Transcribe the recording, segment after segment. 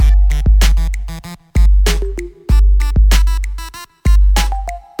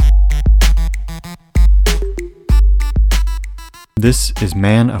This is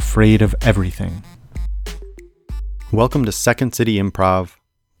Man Afraid of Everything. Welcome to Second City Improv,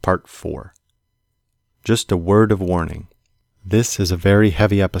 Part 4. Just a word of warning. This is a very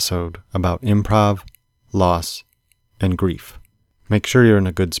heavy episode about improv, loss, and grief. Make sure you're in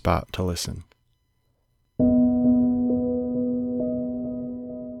a good spot to listen.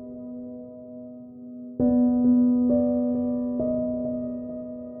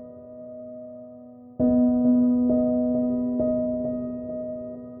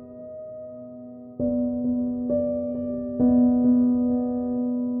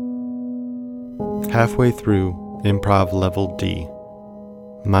 Halfway through Improv Level D,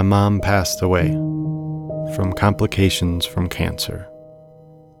 my mom passed away from complications from cancer.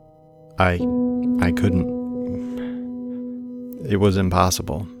 I couldn't. It was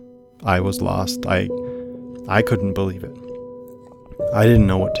impossible. I was lost. I couldn't believe it. I didn't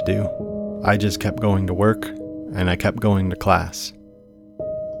know what to do. I just kept going to work, and I kept going to class.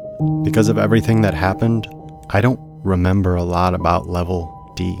 Because of everything that happened, I don't remember a lot about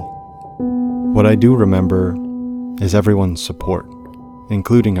Level D. What I do remember is everyone's support,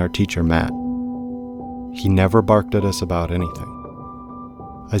 including our teacher Matt. He never barked at us about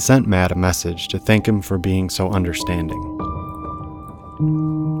anything. I sent Matt a message to thank him for being so understanding.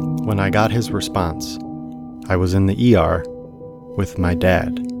 When I got his response, I was in the ER with my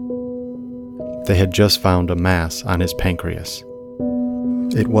dad. They had just found a mass on his pancreas.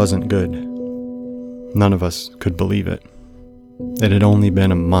 It wasn't good. None of us could believe it. It had only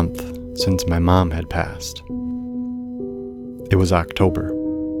been a month since my mom had passed. It was October.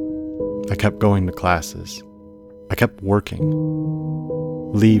 I kept going to classes. I kept working.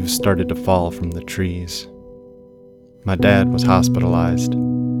 Leaves started to fall from the trees. My dad was hospitalized.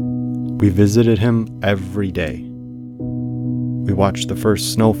 We visited him every day. We watched the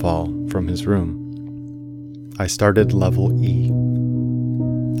first snowfall from his room. I started Level E.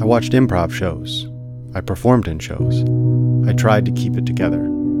 I watched improv shows. I performed in shows. I tried to keep it together.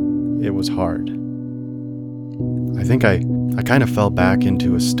 It was hard. I think I kind of fell back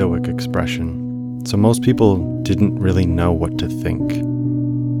into a stoic expression, so most people didn't really know what to think.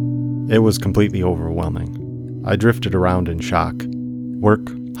 It was completely overwhelming. I drifted around in shock. Work,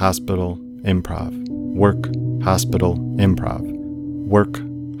 hospital, improv. Work, hospital, improv. Work,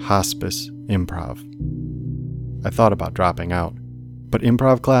 hospice, improv. I thought about dropping out, but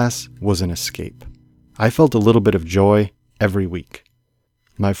improv class was an escape. I felt a little bit of joy every week.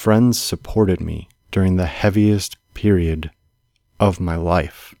 My friends supported me during the heaviest period of my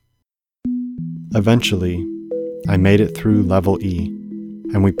life. Eventually, I made it through Level E,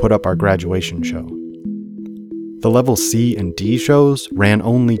 and we put up our graduation show. The Level C and D shows ran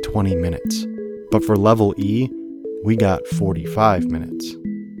only 20 minutes, but for Level E, we got 45 minutes.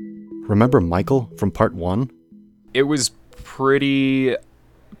 Remember Michael from Part 1? It was pretty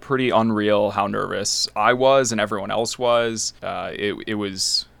unreal how nervous I was and everyone else was. It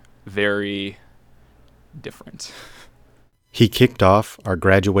was very different. He kicked off our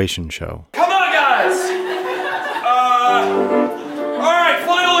graduation show. Come on, guys! Alright,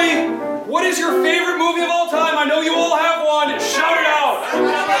 finally, what is your favorite movie of all time? I know you all have one. Shout it out!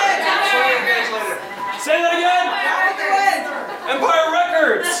 Say that again! Empire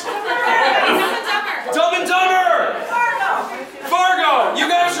Records! Dumb and Dumber! Fargo! You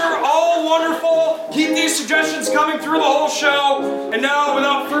guys are all wonderful. Keep these suggestions coming through the whole show. And now,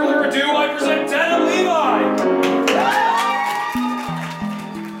 without further ado, I present Dan and Levi.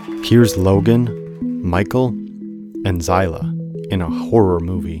 Here's Logan, Michael, and Zyla in a horror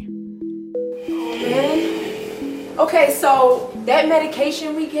movie. Okay, so that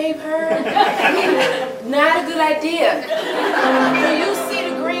medication we gave her, not a good idea. Do you see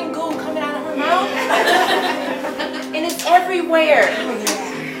the green goo coming out of her mouth? And it's everywhere.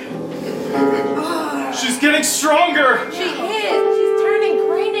 She's getting stronger. She is. She's turning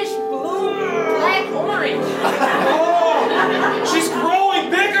greenish blue, black, orange. Oh, she's growing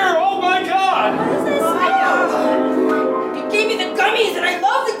bigger. Oh my God. What does that smell? You gave me the gummies, and I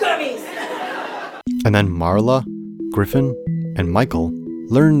love the gummies. And then Marla, Griffin, and Michael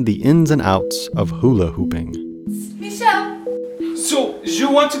learned the ins and outs of hula hooping. Michelle. So you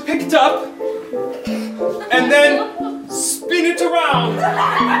want to pick it up and then spin it around.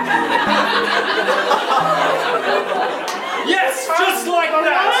 Yes, just like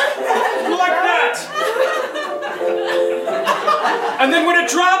that. Like that. And then when it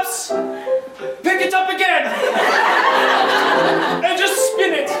drops, pick it up again. And just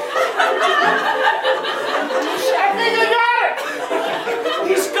spin it. I think I got it.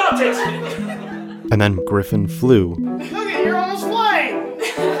 He's got it. And then Griffin flew. Look at, you're almost flying. I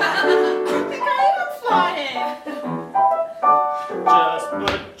think I am flying.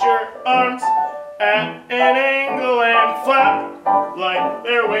 off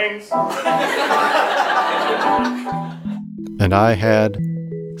their wings. And I had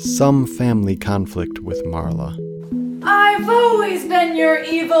some family conflict with Marla. I've always been your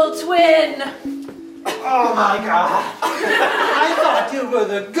evil twin. Oh my God! I thought you were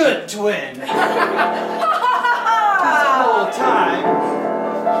the good twin. This whole time.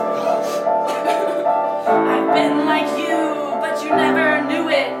 I've been like you, but you never knew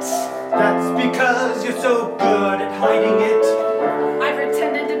it. That's because you're so good at hiding it. I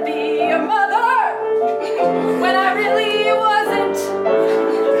pretended to be your mother when I really wasn't.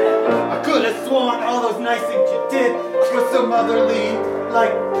 I could have sworn all those nice things you did were so motherly,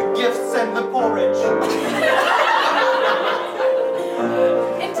 like the gifts and the porridge.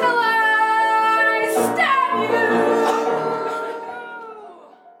 Until I stab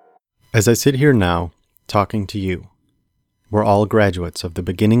you. As I sit here now, talking to you, we're all graduates of the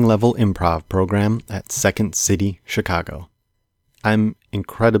beginning level improv program at Second City, Chicago. I'm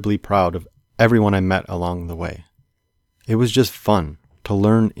incredibly proud of everyone I met along the way. It was just fun to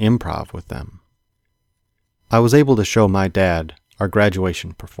learn improv with them. I was able to show my dad our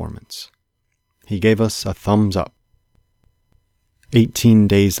graduation performance. He gave us a thumbs up. 18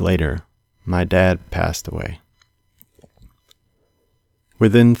 days later, my dad passed away.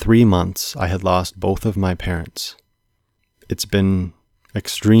 Within 3 months, I had lost both of my parents. It's been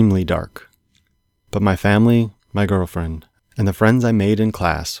extremely dark, but my family, my girlfriend, and the friends I made in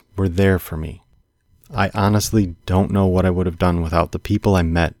class were there for me. I honestly don't know what I would have done without the people I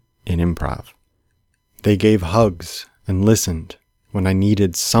met in improv. They gave hugs and listened when I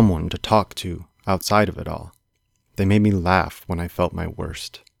needed someone to talk to outside of it all. They made me laugh when I felt my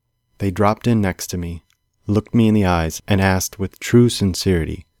worst. They dropped in next to me, looked me in the eyes, and asked with true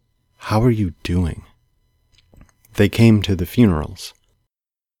sincerity, "How are you doing?" They came to the funerals.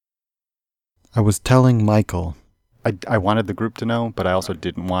 I was telling Michael, I wanted the group to know, but I also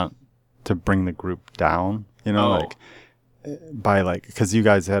didn't want to bring the group down, because you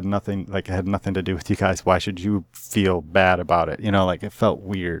guys had nothing, it had nothing to do with you guys. Why should you feel bad about it? It felt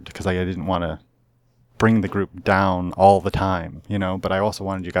weird because I didn't want to bring the group down all the time, but I also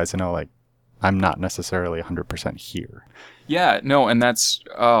wanted you guys to know, I'm not necessarily 100% here. Yeah, no, and that's,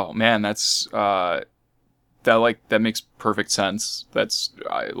 oh man, that's, that makes perfect sense. That's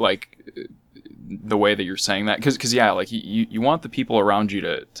the way that you're saying that, because you want the people around you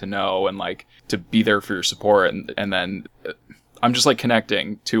to know and to be there for your support, and then I'm just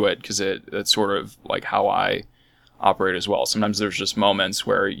connecting to it because it's sort of how I operate as well. Sometimes there's just moments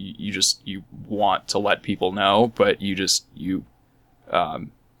where you want to let people know, but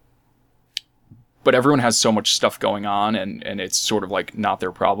but everyone has so much stuff going on, and it's sort of not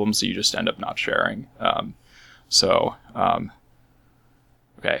their problem, so you just end up not sharing.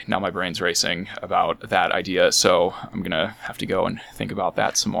 Okay, now my brain's racing about that idea, so I'm gonna have to go and think about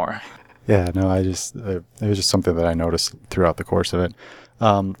that some more. Yeah, no, it was just something that I noticed throughout the course of it.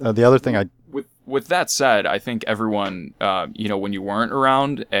 The other thing With that said, I think everyone, when you weren't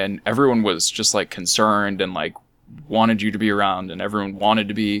around, and everyone was just concerned and wanted you to be around, and everyone wanted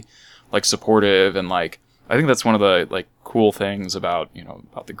to be supportive, and I think that's one of the cool things about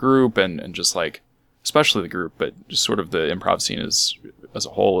about the group, and just especially the group, but just sort of the improv scene as a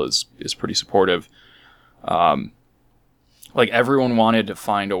whole is pretty supportive. Everyone wanted to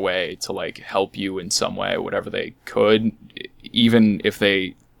find a way to help you in some way, whatever they could, even if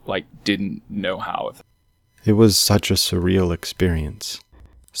they didn't know how. It was such a surreal experience.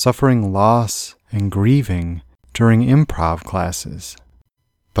 Suffering loss and grieving during improv classes.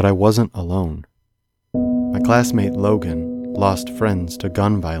 But I wasn't alone. My classmate Logan lost friends to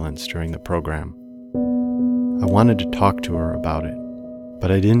gun violence during the program. I wanted to talk to her about it,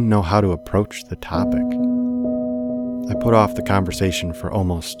 but I didn't know how to approach the topic. I put off the conversation for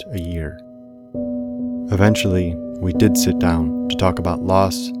almost a year. Eventually, we did sit down to talk about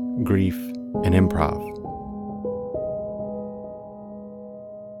loss, grief, and improv.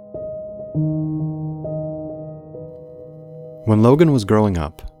 When Logan was growing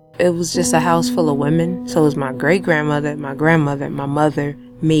up, it was just a house full of women. So it was my great-grandmother, my grandmother, my mother,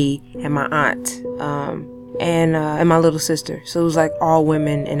 me, and my aunt, and my little sister. So it was all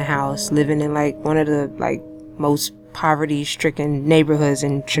women in the house, living in one of the most poverty-stricken neighborhoods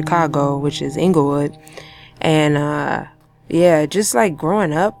in Chicago, which is Inglewood. And just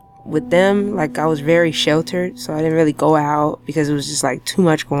growing up with them, I was very sheltered, so I didn't really go out because it was just too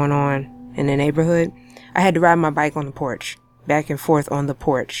much going on in the neighborhood. I had to ride my bike on the porch, back and forth on the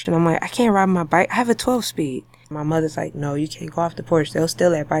porch. And I'm I can't ride my bike. I have a 12-speed. My mother's no, you can't go off the porch. They'll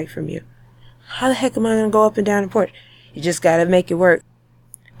steal that bike from you. How the heck am I going to go up and down the porch? You just got to make it work.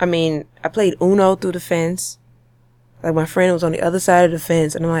 I played Uno through the fence. Like, my friend was on the other side of the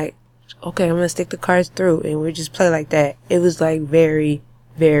fence, and I'm like, okay, I'm gonna stick the cards through, and we just play like that. It was like very,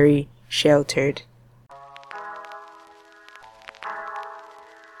 very sheltered.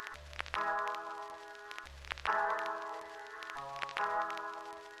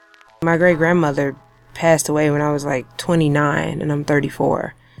 My great-grandmother passed away when I was like 29 and I'm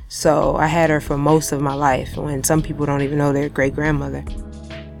 34. So I had her for most of my life, when some people don't even know their great-grandmother.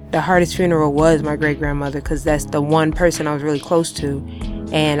 The hardest funeral was my great-grandmother, because that's the one person I was really close to.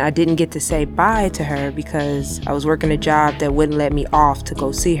 And I didn't get to say bye to her because I was working a job that wouldn't let me off to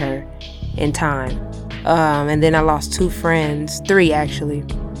go see her in time. And then I lost 2 friends, 3 actually.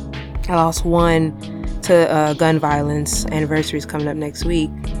 I lost one to gun violence. Anniversary's coming up next week.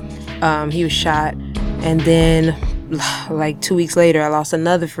 He was shot, and then like 2 weeks later I lost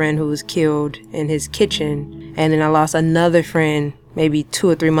another friend who was killed in his kitchen, and then I lost another friend maybe 2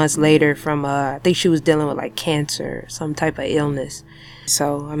 or 3 months later from I think she was dealing with like cancer, some type of illness.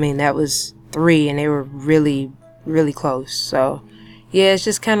 So I mean, that was 3, and they were really, really close. So yeah, it's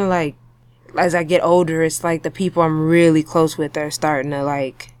just kind of like, as I get older, it's like the people I'm really close with are starting to,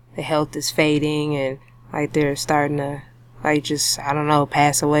 like, the health is fading, and like they're starting to, like, just, I don't know,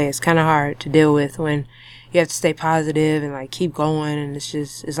 pass away. It's kind of hard to deal with when you have to stay positive and, like, keep going, and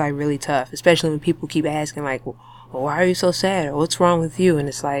it's, like, really tough, especially when people keep asking, like, well, why are you so sad, or what's wrong with you? And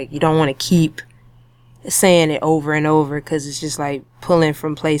it's like, you don't want to keep saying it over and over, because it's just, like, pulling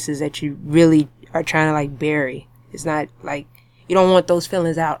from places that you really are trying to, like, bury. It's not, like, you don't want those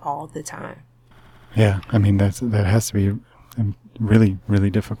feelings out all the time. Yeah, I mean, that has to be really,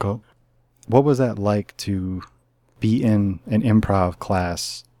 really difficult. What was that like to be in an improv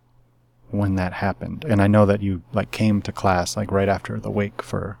class when that happened? And I know that you, like, came to class, like, right after the wake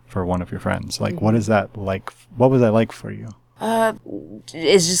for one of your friends. Like, mm-hmm. What is that like? What was that like for you?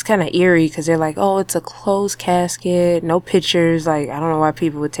 It's just kind of eerie, because they're like, oh, it's a closed casket, no pictures. Like, I don't know why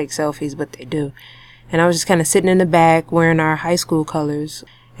people would take selfies, but they do. And I was just kind of sitting in the back wearing our high school colors.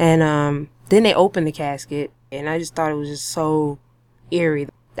 And then they opened the casket, and I just thought it was just so eerie.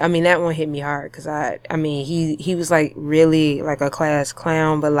 I mean, that one hit me hard, because I mean, he was, like, really, like, a class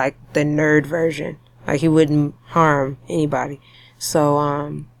clown, but, like, the nerd version. Like, he wouldn't harm anybody. So,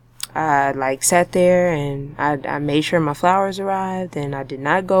 I, like, sat there, and I made sure my flowers arrived, and I did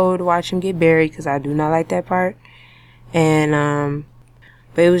not go to watch him get buried, because I do not like that part. And,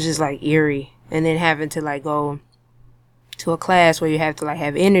 but it was just, like, eerie. And then having to, like, go to a class where you have to, like,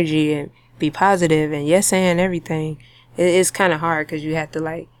 have energy and be positive and yes and everything. It's kind of hard, because you have to,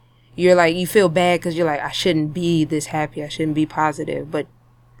 like, you feel bad, because you're like, I shouldn't be this happy, I shouldn't be positive, but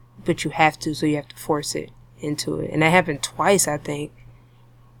you have to, so you have to force it into it. And that happened twice, I think,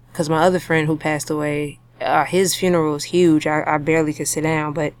 because my other friend who passed away, his funeral was huge. I barely could sit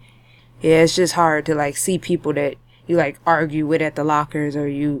down, but yeah, it's just hard to, like, see people that you, like, argue with at the lockers, or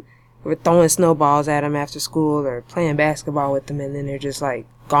you were throwing snowballs at them after school, or playing basketball with them, and then they're just, like,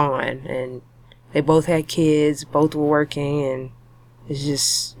 gone, and they both had kids, both were working, and it's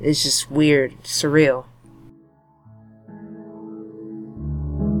just weird, surreal.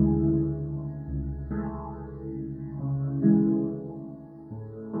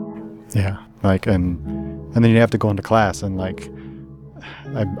 Yeah, like, and then you have to go into class, and, like,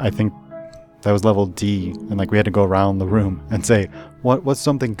 I think that was level D, and, like, we had to go around the room and say, what's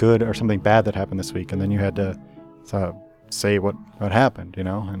something good or something bad that happened this week, and then you had to say what happened, you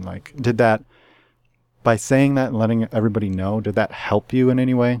know, and, like, did that, by saying that and letting everybody know, did that help you in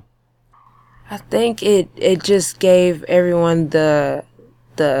any way? I think it just gave everyone the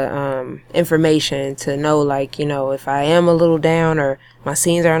information to know, like, you know, if I am a little down, or my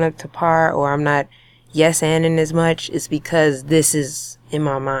scenes aren't up to par, or I'm not yes-anding as much, it's because this is in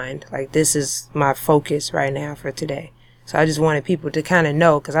my mind. Like, this is my focus right now for today. So I just wanted people to kind of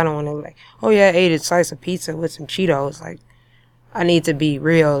know, because I don't want to, like, oh yeah, I ate a slice of pizza with some Cheetos. Like, I need to be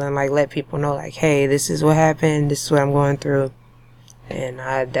real and, like, let people know, like, hey, this is what happened, this is what I'm going through, and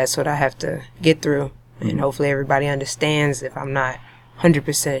that's what I have to get through. And hopefully everybody understands if I'm not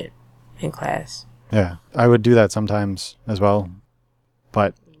 100% in class. Yeah, I would do that sometimes as well,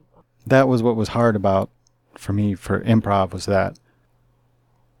 but that was what was hard about, for me, for improv, was that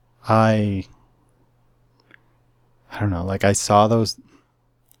I don't know, like, I saw those,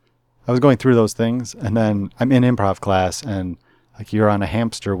 I was going through those things, and then I'm in improv class, and, like, you're on a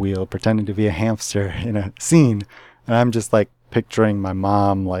hamster wheel pretending to be a hamster in a scene, and I'm just, like, picturing my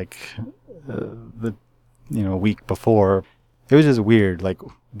mom, like, the week before. It was just weird. Like,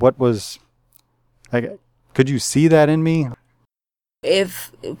 what was, like, could you see that in me?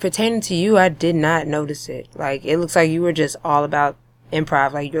 If pertaining to you, I did not notice it. Like, it looks like you were just all about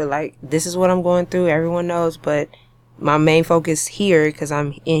improv. Like, you're like, this is what I'm going through, everyone knows, but my main focus here, because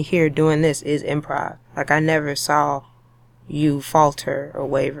I'm in here doing this, is improv. Like, I never saw you falter or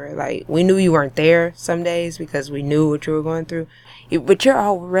waver. Like, we knew you weren't there some days because we knew what you were going through. But you're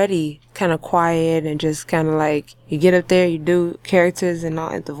already kind of quiet and just kind of like, you get up there, you do characters and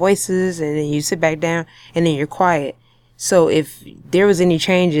all the voices, and then you sit back down, and then you're quiet. So if there was any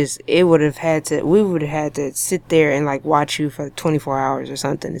changes, we would have had to sit there and like watch you for 24 hours or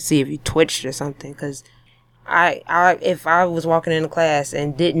something to see if you twitched or something. Because if I was walking into class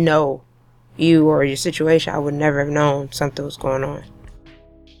and didn't know you or your situation, I would never have known something was going on.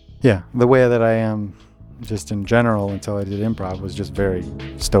 Yeah, the way that I am just in general until I did improv was just very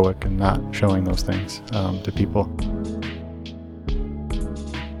stoic and not showing those things to people.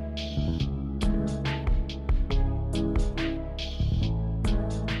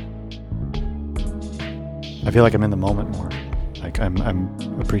 I feel like I'm in the moment more. Like I'm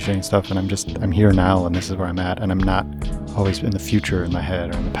appreciating stuff, and I'm here now, and this is where I'm at, and I'm not always in the future in my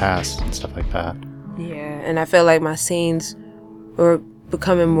head or in the past and stuff like that. Yeah, and I feel like my scenes were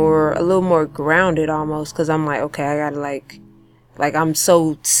becoming a little more grounded almost, because I'm like, okay, I gotta like I'm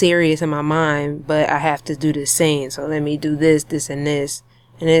so serious in my mind, but I have to do this scene, so let me do this, and this,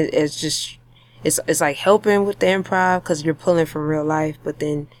 and it's like helping with the improv because you're pulling from real life, but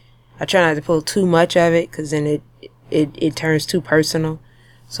then I try not to pull too much of it because then it turns too personal.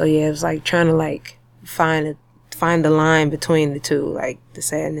 So yeah, it was like trying to like find the line between the two, like the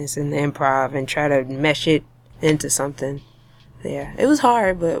sadness and the improv, and try to mesh it into something. Yeah, it was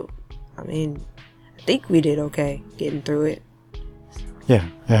hard, but I mean, I think we did okay getting through it. Yeah,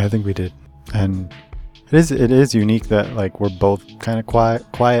 I think we did. And it is unique that like we're both kind of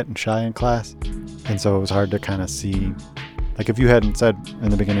quiet and shy in class, and so it was hard to kind of see. Like, if you hadn't said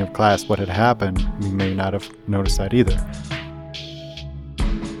in the beginning of class what had happened, we may not have noticed that either.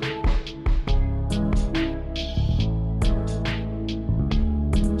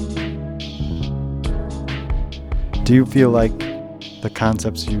 Do you feel like the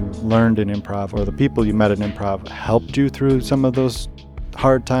concepts you learned in improv or the people you met in improv helped you through some of those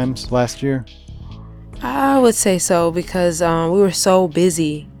hard times last year? I would say so, because we were so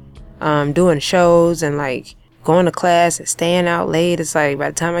busy doing shows and like going to class and staying out late. It's like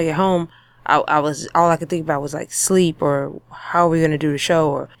by the time I get home, I was all I could think about was like sleep, or how are we gonna do the show,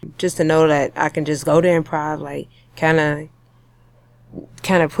 or just to know that I can just go to improv, like kind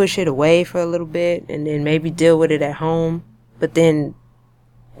of push it away for a little bit and then maybe deal with it at home. But then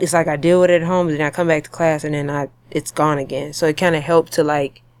it's like I deal with it at home, and then I come back to class and then it's gone again. So it kind of helped to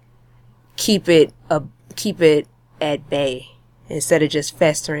like keep it at bay, instead of just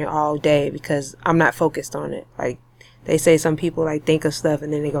festering all day, because I'm not focused on it. Like they say, some people like think of stuff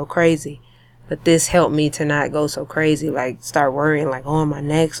and then they go crazy, but this helped me to not go so crazy, like start worrying like, oh, am I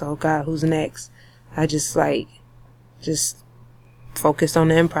next? Oh God, who's next? I just focused on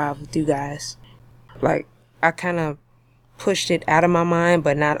the improv with you guys. Like I kind of pushed it out of my mind,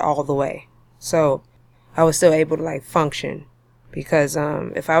 but not all the way. So I was still able to like function, because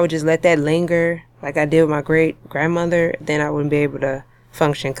if I would just let that linger like I did with my great grandmother, then I wouldn't be able to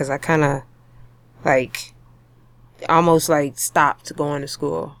function, because I kind of like almost like stopped going to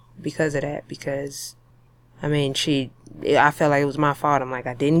school because of that. Because I mean, I felt like it was my fault. I'm like,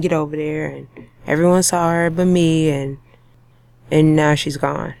 I didn't get over there, and everyone saw her but me, and now she's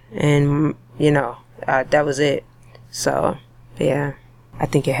gone, and that was it. So yeah, I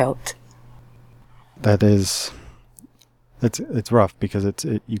think it helped. That is, it's rough, because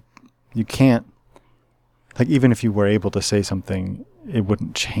you can't, like, even if you were able to say something, it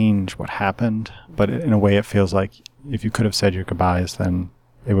wouldn't change what happened. But in a way, it feels like if you could have said your goodbyes, then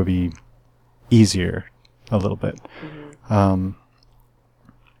it would be easier a little bit. Mm-hmm.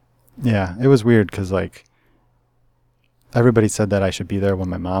 Yeah, it was weird, because like everybody said that I should be there when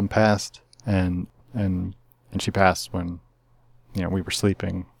my mom passed, and she passed when we were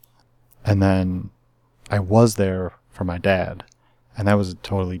sleeping, and then I was there for my dad, and that was a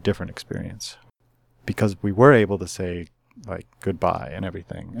totally different experience, because we were able to say like goodbye and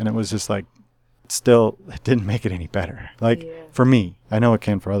everything, and it was just like, still, it didn't make it any better. Like, yeah. For me, I know it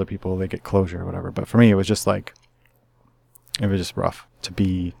can for other people, they get closure or whatever, but for me it was just like, it was just rough to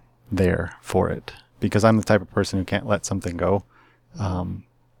be there for it, because I'm the type of person who can't let something go.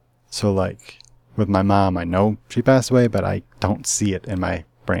 So like with my mom, I know she passed away, but I don't see it in my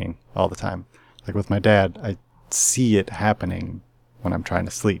brain all the time. Like with my dad, I see it happening when I'm trying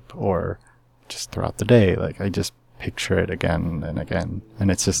to sleep, or just throughout the day. Like I just picture it again and again, and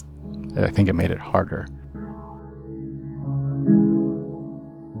it's just, I think it made it harder.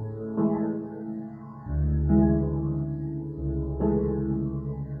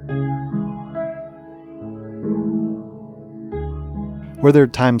 Were there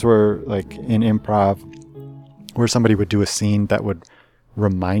times where, like, in improv, where somebody would do a scene that would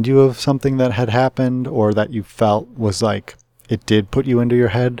remind you of something that had happened, or that you felt was like it did put you into your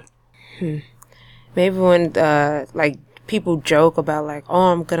head? Maybe when like people joke about like,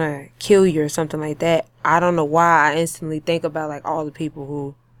 oh, I'm gonna kill you or something like that. I don't know why I instantly think about like all the people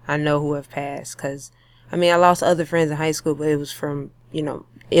who I know who have passed. Cause I mean, I lost other friends in high school, but it was from, you know,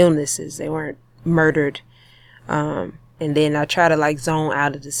 illnesses. They weren't murdered. And then I try to like zone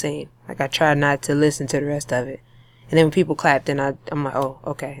out of the scene. Like I try not to listen to the rest of it. And then when people clap, then I'm like, oh,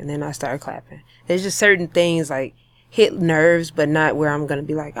 okay. And then I start clapping. There's just certain things like hit nerves, but not where I'm going to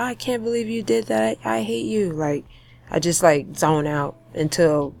be like, oh, I can't believe you did that. I hate you. Like, I just like zone out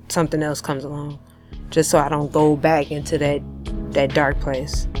until something else comes along, just so I don't go back into that dark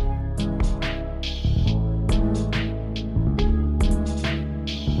place.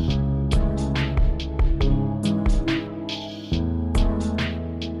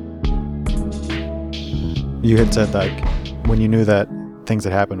 You had said, like, when you knew that things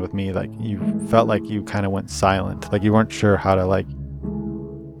had happened with me, like, you felt like you kind of went silent. Like, you weren't sure how to, like,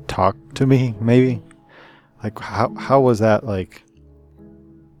 talk to me, maybe? Like, how was that, like,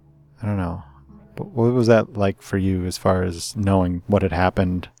 I don't know. What was that like for you as far as knowing what had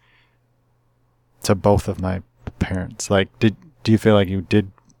happened to both of my parents? Like, do you feel like you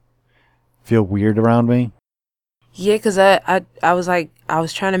did feel weird around me? Yeah, because I was like, I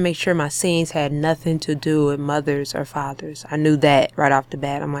was trying to make sure my scenes had nothing to do with mothers or fathers. I knew that right off the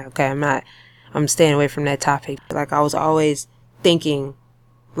bat. I'm like, okay, I'm staying away from that topic. Like, I was always thinking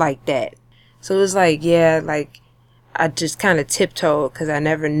like that. So it was like, yeah, like, I just kind of tiptoed because I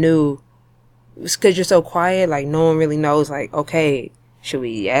never knew. It's because you're so quiet, like, no one really knows, like, okay, should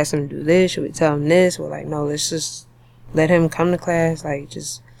we ask him to do this? Should we tell him this? We're like, no, let's just let him come to class. Like,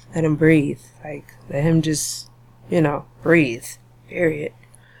 just let him breathe. Like, let him just, you know, breathe, period.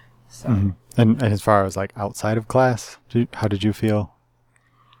 So. Mm-hmm. And as far as, like, outside of class, how did you feel?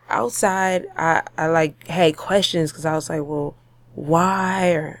 Outside, I like, had questions because I was like, well, why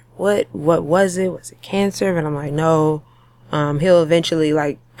or what was it? Was it cancer? And I'm like, no. He'll eventually,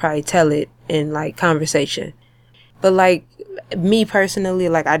 like, probably tell it in, like, conversation. But, like, me personally,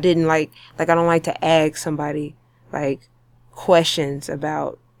 like, I didn't like, I don't like to ask somebody, like, questions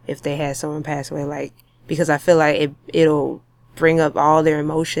about if they had someone pass away, like, because I feel like it'll bring up all their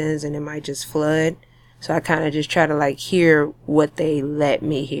emotions and it might just flood. So I kind of just try to, like, hear what they let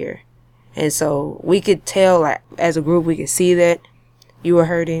me hear. And so we could tell, like, as a group, we could see that you were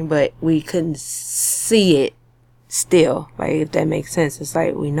hurting, but we couldn't see it still, like, if that makes sense. It's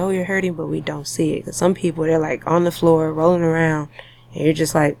like, we know you're hurting, but we don't see it. Because some people, they're, like, on the floor, rolling around, and you're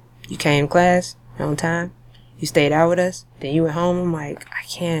just like, you came to class on time, you stayed out with us, then you went home. I'm like, I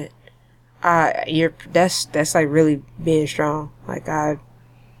can't. That's like really being strong. Like, it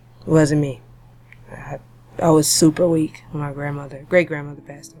wasn't me. I was super weak when my great grandmother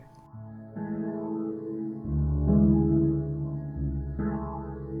passed away.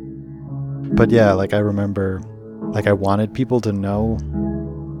 But yeah, like, I remember, like, I wanted people to know,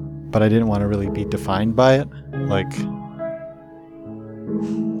 but I didn't want to really be defined by it. Like,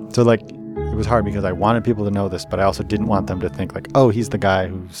 so, like, it was hard because I wanted people to know this, but I also didn't want them to think, like, oh, he's the guy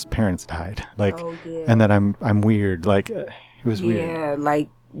whose parents died. Like, Oh, yeah. and that I'm weird. Like, it was weird. Yeah, like,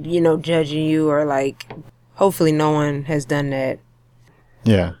 you know, judging you, or like, hopefully no one has done that.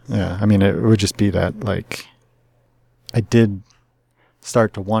 Yeah. I mean, it would just be that, like, I did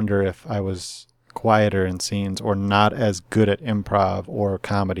start to wonder if I was quieter in scenes or not as good at improv or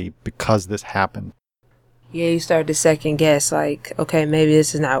comedy because this happened. Yeah, you start to second guess, like, okay, maybe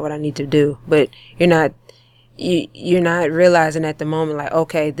this is not what I need to do. But you're not realizing at the moment, like,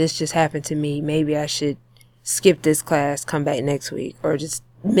 okay, this just happened to me. Maybe I should skip this class, come back next week, or just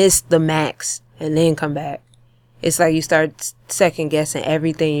miss the max and then come back. It's like you start second guessing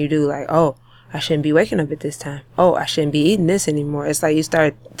everything you do, like, oh, I shouldn't be waking up at this time. Oh, I shouldn't be eating this anymore. It's like you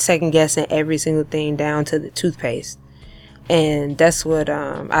start second guessing every single thing down to the toothpaste. And that's what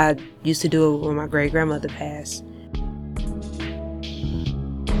I used to do when my great grandmother passed.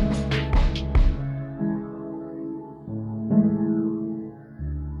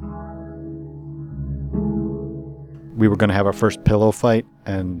 We were going to have our first pillow fight,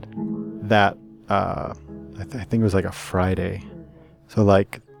 and that, I think it was like a Friday. So,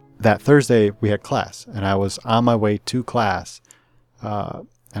 like, that Thursday we had class, and I was on my way to class, and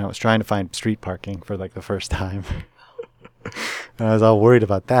I was trying to find street parking for, like, the first time. And I was all worried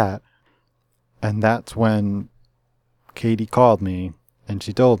about that. And that's when Katie called me, and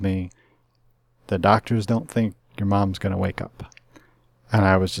she told me, the doctors don't think your mom's going to wake up. And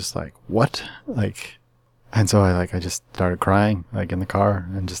I was just like, what? Like, And so I just started crying, like in the car,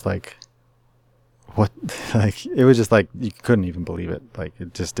 and just like, what, like, it was just like, you couldn't even believe it. Like,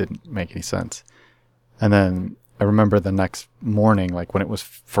 it just didn't make any sense. And then I remember the next morning, like when it was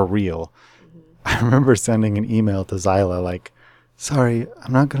for real, I remember sending an email to Zyla, like, sorry,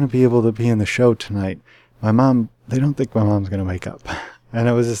 I'm not going to be able to be in the show tonight. They don't think my mom's going to wake up. And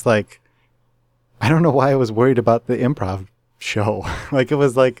it was just like, I don't know why I was worried about the improv show. Like, it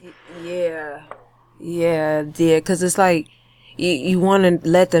was like... Yeah, because it's like, you want to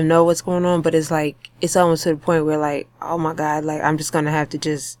let them know what's going on, but it's like, it's almost to the point where like, oh my God, like, I'm just going to have to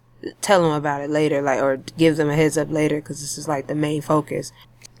just tell them about it later, like, or give them a heads up later, because this is like the main focus.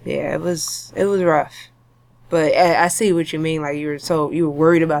 Yeah, it was rough. But I see what you mean. Like, you were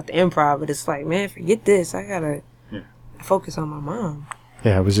worried about the improv, but it's like, man, forget this. I gotta focus on my mom.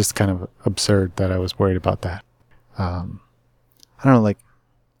 Yeah, it was just kind of absurd that I was worried about that. I don't know, like,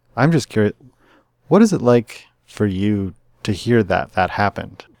 I'm just curious, what is it like for you to hear that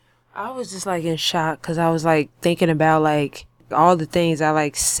happened? I was just like in shock, because I was like thinking about like all the things I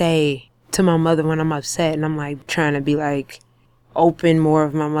like say to my mother when I'm upset, and I'm like trying to be like open more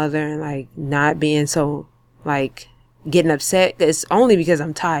of my mother and like not being so like getting upset. It's only because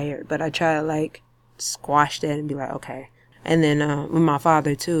I'm tired, but I try to like squash that and be like, okay. And then with my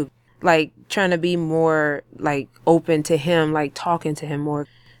father too, like trying to be more like open to him, like talking to him more.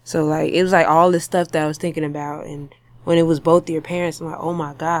 So like it was like all this stuff that I was thinking about, and when it was both your parents, I'm like, oh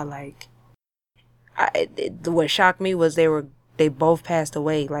my God, like what shocked me was they both passed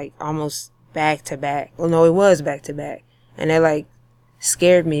away like almost back to back. Well, no, it was back to back. And that like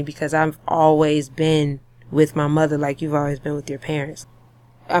scared me, because I've always been with my mother like you've always been with your parents.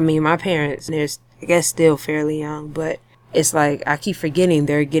 I mean, my parents, they're, I guess, still fairly young, but it's like I keep forgetting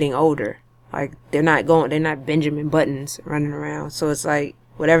they're getting older. Like they're not Benjamin Buttons running around. So it's like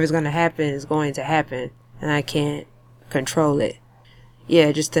whatever's going to happen is going to happen, and I can't control it.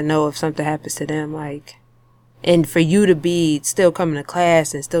 Yeah, just to know if something happens to them, like, and for you to be still coming to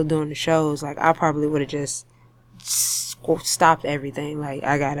class and still doing the shows, like I probably would have just stopped everything. Like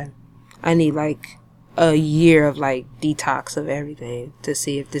I need like a year of like detox of everything to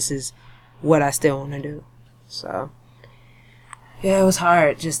see if this is what I still want to do. So yeah, it was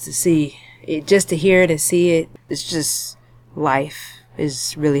hard just to see it, just to hear it and see it. It's just, life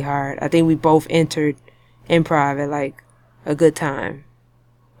is really hard. I think we both entered improv at like a good time,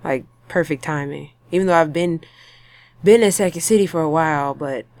 like perfect timing. Even though I've been in Second City for a while,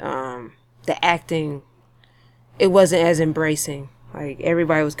 but the acting, it wasn't as embracing. Like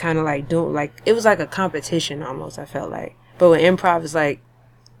everybody was kind of like doing, like it was like a competition almost, I felt like. But with improv, it's like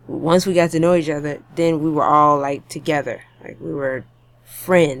once we got to know each other, then we were all like together. Like we were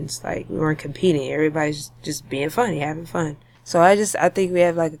friends. Like we weren't competing. Everybody's just being funny, having fun. So I think we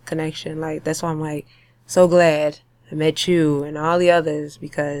have like a connection. Like that's why I'm like so glad I met you and all the others,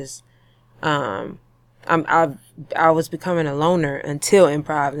 because I was becoming a loner until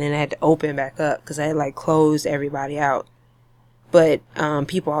improv, and then I had to open back up because I had like closed everybody out. But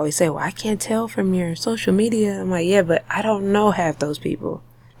people always say, well, I can't tell from your social media. I'm like, yeah, but I don't know half those people.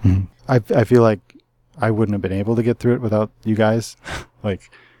 Mm-hmm. I feel like I wouldn't have been able to get through it without you guys.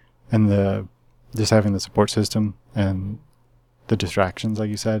 Like, and just having the support system and the distractions, like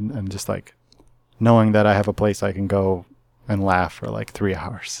you said, and just like knowing that I have a place I can go and laugh for like 3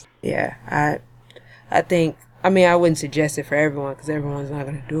 hours. Yeah, I think, I mean, I wouldn't suggest it for everyone because everyone's not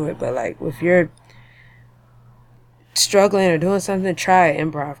going to do it. But like, if you're struggling or doing something, try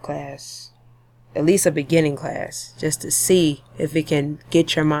an improv class, at least a beginning class, just to see if it can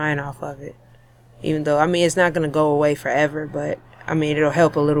get your mind off of it. Even though, I mean, it's not going to go away forever, but I mean, it'll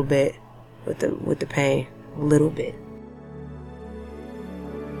help a little bit with the pain, a little bit.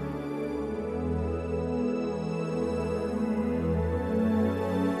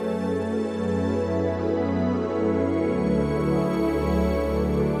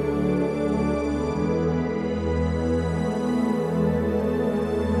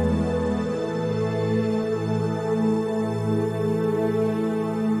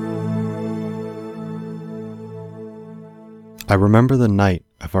 I remember the night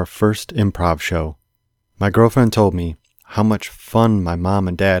of our first improv show. My girlfriend told me how much fun my mom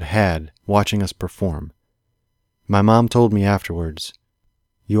and dad had watching us perform. My mom told me afterwards,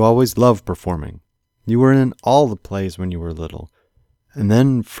 "You always loved performing. You were in all the plays when you were little, and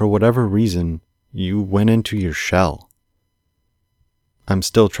then for whatever reason, you went into your shell." I'm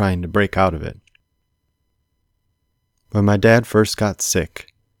still trying to break out of it. When my dad first got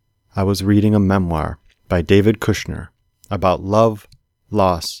sick, I was reading a memoir by David Kushner about love,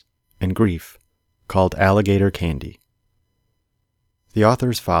 loss, and grief called Alligator Candy. The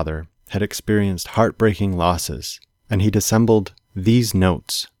author's father had experienced heartbreaking losses, and he'd assembled these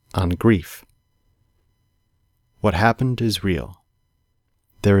notes on grief. What happened is real.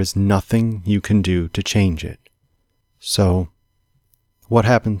 There is nothing you can do to change it. So, what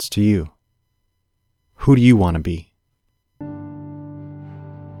happens to you? Who do you want to be?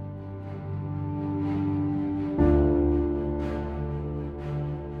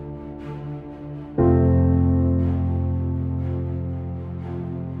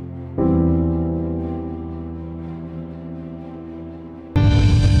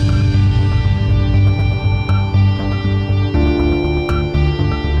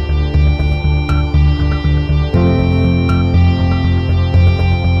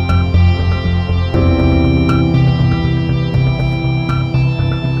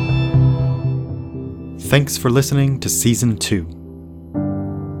 Thanks for listening to Season 2.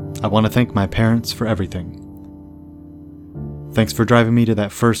 I want to thank my parents for everything. Thanks for driving me to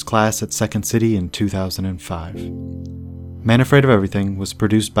that first class at Second City in 2005. Man Afraid of Everything was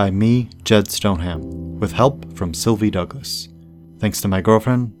produced by me, Jed Stoneham, with help from Sylvie Douglas. Thanks to my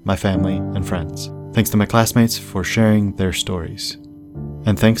girlfriend, my family, and friends. Thanks to my classmates for sharing their stories.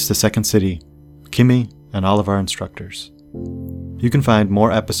 And thanks to Second City, Kimmy, and all of our instructors. You can find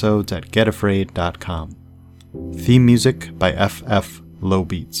more episodes at getafraid.com. Theme music by FF Low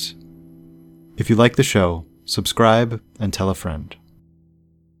Beats. If you like the show, subscribe and tell a friend.